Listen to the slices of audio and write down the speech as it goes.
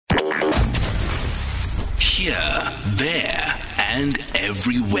Here, there, and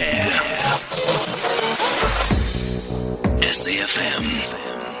everywhere. SAFM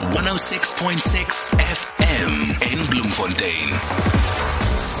 106.6 FM in Bloemfontein.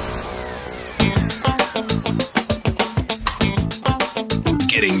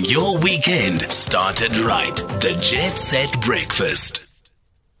 Getting your weekend started right. The Jet Set Breakfast.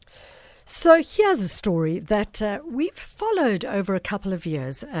 So here's a story that we've followed over a couple of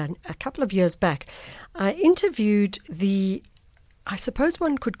years. And a couple of years back, I interviewed I suppose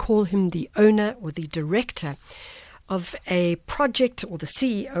one could call him the owner or the director of a project, or the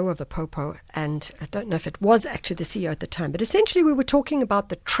CEO of APOPO, and I don't know if it was actually the CEO at the time, but essentially we were talking about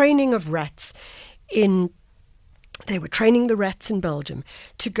the training of rats They were training the rats in Belgium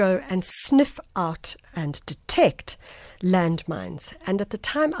to go and sniff out and detect landmines. And at the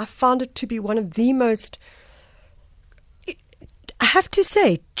time, I found it to be one of the most, I have to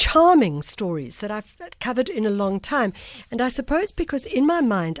say, charming stories that I've covered in a long time. And I suppose because in my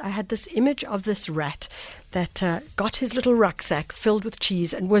mind, I had this image of this rat that got his little rucksack filled with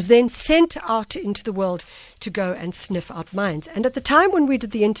cheese and was then sent out into the world to go and sniff out mines. And at the time when we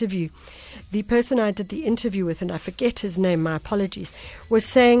did the interview, the person I did the interview with, and I forget his name, my apologies, was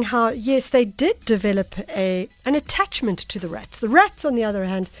saying how, yes, they did develop an attachment to the rats. The rats, on the other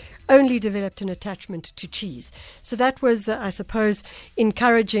hand, only developed an attachment to cheese. So that was, I suppose,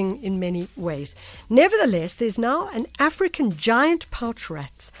 encouraging in many ways. Nevertheless, there's now an African giant pouch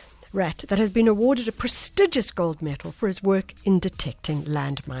rat that has been awarded a prestigious gold medal for his work in detecting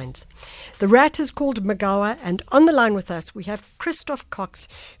landmines. The rat is called Magawa, and on the line with us we have CHRISTOPHE Cox,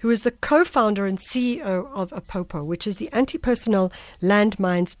 who is the co-founder and CEO of APOPO, which is the Anti-Personnel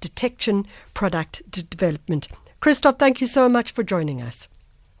Landmines Detection Product Development. CHRISTOPHE, thank you so much for joining us.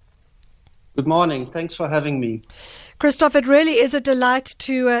 Good morning. Thanks for having me. CHRISTOPHE, it really is a delight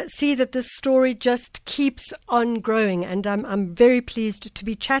to see that this story just keeps on growing, and I'm very pleased to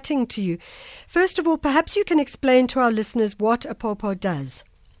be chatting to you. First of all, perhaps you can explain to our listeners what APOPO does.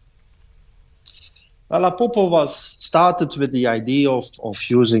 Well, APOPO was started with the idea of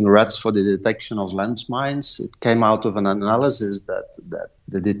using rats for the detection of landmines. It came out of an analysis that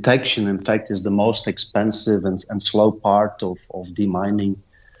the detection, in fact, is the most expensive and slow part of demining.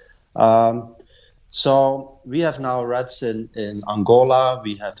 So we have now rats in Angola,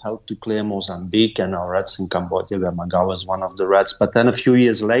 we have helped to clear Mozambique, and our rats in Cambodia, where Magawa is one of the rats. But then a few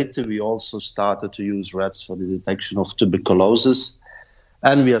years later, we also started to use rats for the detection of tuberculosis,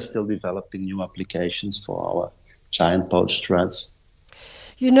 and we are still developing new applications for our giant poached rats.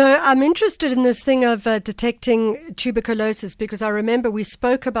 You know, I'm interested in this thing of detecting tuberculosis because I remember we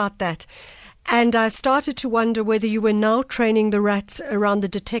spoke about that. And I started to wonder whether you were now training the rats around the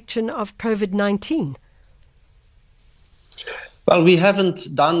detection of COVID-19. Well, we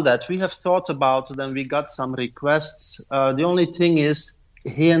haven't done that. We have thought about it and we got some requests. The only thing is,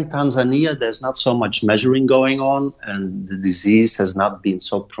 here in Tanzania, there's not so much measuring going on and the disease has not been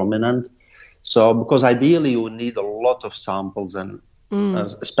so prominent. So, because ideally you would need a lot of samples, and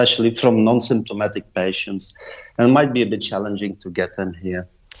especially from non-symptomatic patients. And it might be a bit challenging to get them here.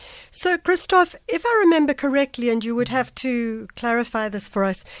 So, CHRISTOPHE, if I remember correctly, and you would have to clarify this for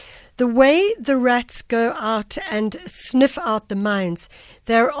us, the way the rats go out and sniff out the mines,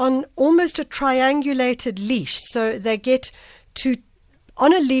 they're on almost a triangulated leash. So they get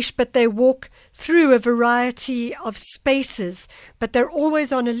on a leash, but they walk through a variety of spaces, but they're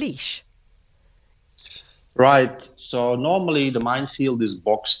always on a leash. Right. So normally the minefield is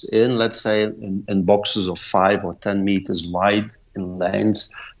boxed in, let's say, in boxes of 5 or 10 meters wide, in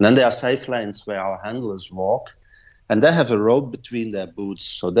lanes. And then there are safe lanes where our handlers walk, and they have a rope between their boots.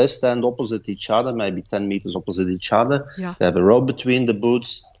 So they stand opposite each other, maybe 10 meters opposite each other. Yeah. They have a rope between the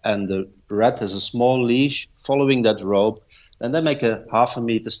boots, and the rat has a small leash following that rope. Then they make a half a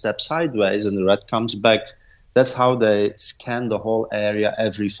meter step sideways, and the rat comes back. That's how they scan the whole area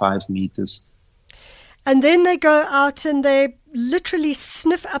every 5 meters. And then they go out and they literally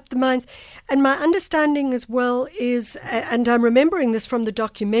sniff up the mines. And my understanding as well is, and I'm remembering this from the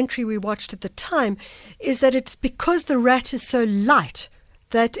documentary we watched at the time, is that it's because the rat is so light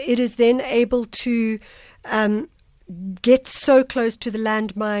that it is then able to get so close to the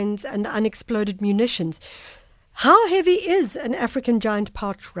landmines and the unexploded munitions. How heavy is an African giant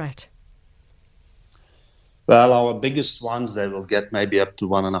pouch rat? Well, our biggest ones, they will get maybe up to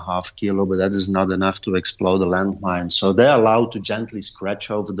 1.5 kilos, but that is not enough to explode a landmine. So they're allowed to gently scratch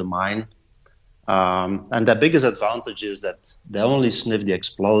over the mine. And their biggest advantage is that they only sniff the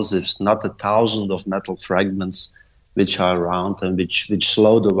explosives, not the thousands of metal fragments which are around and which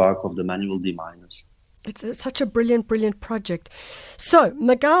slow the work of the manual deminers. Such a brilliant, brilliant project. So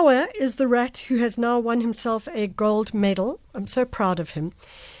Magawa is the rat who has now won himself a gold medal. I'm so proud of him.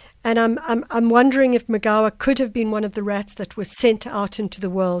 And I'm wondering if Magawa could have been one of the rats that was sent out into the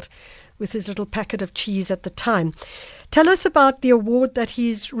world with his little packet of cheese at the time. Tell us about the award that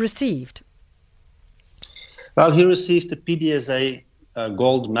he's received. Well, he received the PDSA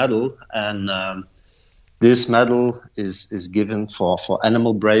gold medal, and this medal is given for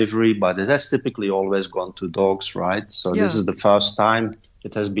animal bravery, but it has typically always gone to dogs, right? So This is the first time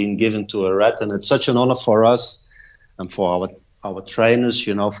it has been given to a rat, and it's such an honor for us and for our trainers,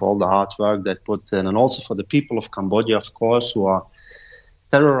 for all the hard work they put in, and also for the people of Cambodia, of course, who are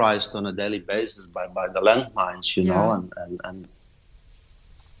terrorized on a daily basis by the landmines, know, and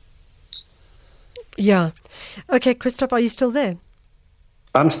Yeah. Okay, Christophe, are you still there?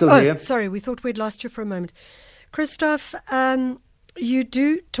 I'm still here. Sorry, we thought we'd lost you for a moment. Christophe, you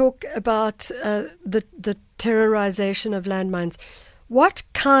do talk about the terrorization of landmines. What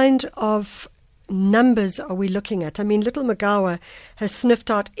kind of numbers are we looking at? I mean, little Magawa has sniffed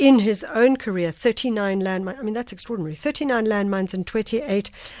out in his own career 39 landmines. I mean, that's extraordinary. 39 landmines and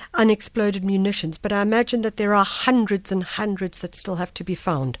 28 unexploded munitions. But I imagine that there are hundreds and hundreds that still have to be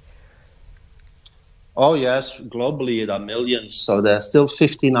found. Oh, yes. Globally, there are millions. So there are still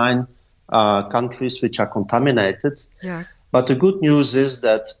 59 countries which are contaminated. Yeah. But the good news is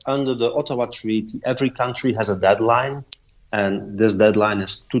that under the Ottawa Treaty, every country has a deadline. And this deadline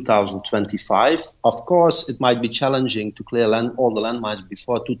is 2025. Of course, it might be challenging to clear all the landmines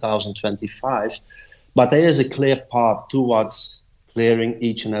before 2025, but there is a clear path towards clearing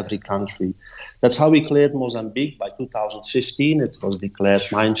each and every country. That's how we cleared Mozambique by 2015. It was declared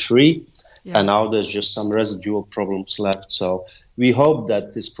mine-free, and now there's just some residual problems left. So we hope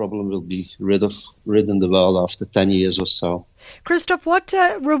that this problem will be rid in the world after 10 years or so. Christophe, what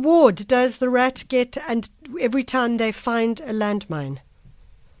reward does the rat get and every time they find a landmine?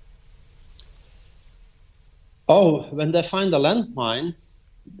 Oh, when they find a landmine,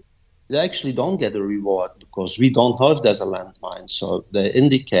 they actually don't get a reward because we don't know if there's a landmine. So they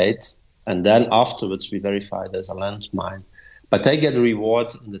indicate, and then afterwards we verify there's a landmine. But they get a reward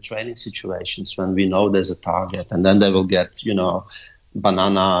in the training situations when we know there's a target. And then they will get,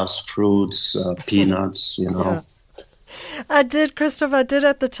 bananas, fruits, peanuts, Yeah. I did, Christophe, at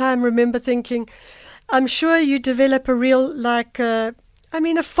the time remember thinking, I'm sure you develop a real, a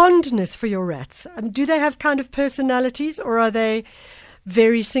fondness for your rats. Do they have kind of personalities, or are they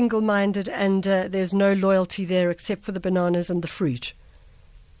very single-minded and there's no loyalty there except for the bananas and the fruit?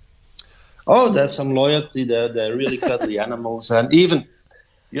 Oh, there's some loyalty there. They're really cuddly animals. And even,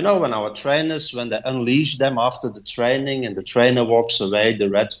 when our trainers, when they unleash them after the training and the trainer walks away, the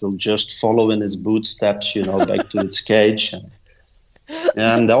rat will just follow in his footsteps, back to its cage.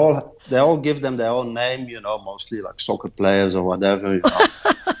 And they all give them their own name, mostly like soccer players or whatever.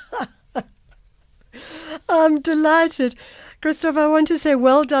 I'm delighted. Christophe, I want to say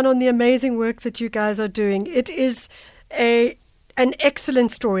well done on the amazing work that you guys are doing. It is an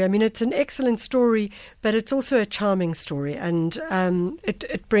excellent story. I mean, it's an excellent story, but it's also a charming story. And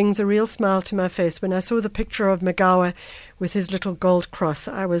it brings a real smile to my face. When I saw the picture of Magawa with his little gold cross,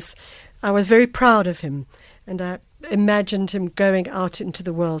 I was very proud of him. And I imagined him going out into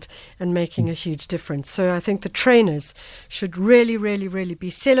the world and making a huge difference. So I think the trainers should really, really, really be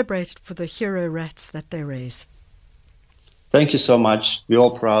celebrated for the hero rats that they raise. Thank you so much. We're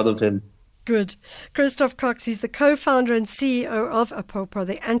all proud of him. Good. CHRISTOPHE COX, he's the co-founder and CEO of APOPO,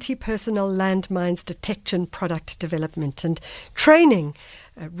 the Anti-Personnel Landmines Detection Product Development, and training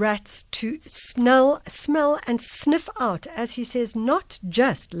rats to smell and sniff out, as he says, not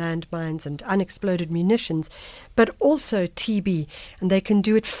just landmines and unexploded munitions, but also TB. And they can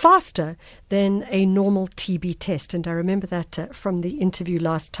do it faster than a normal TB test. And I remember that from the interview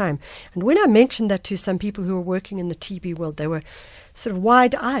last time. And when I mentioned that to some people who were working in the TB world, they were sort of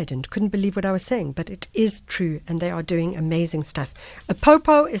wide-eyed and couldn't believe what I was saying. But it is true, and they are doing amazing stuff.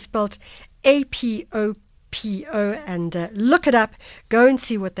 APOPO is spelled APOPO, and look it up, go and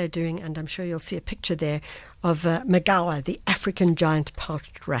see what they're doing, and I'm sure you'll see a picture there of Magawa, the African giant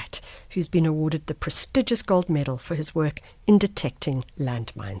pouched rat, who's been awarded the prestigious gold medal for his work in detecting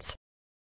landmines.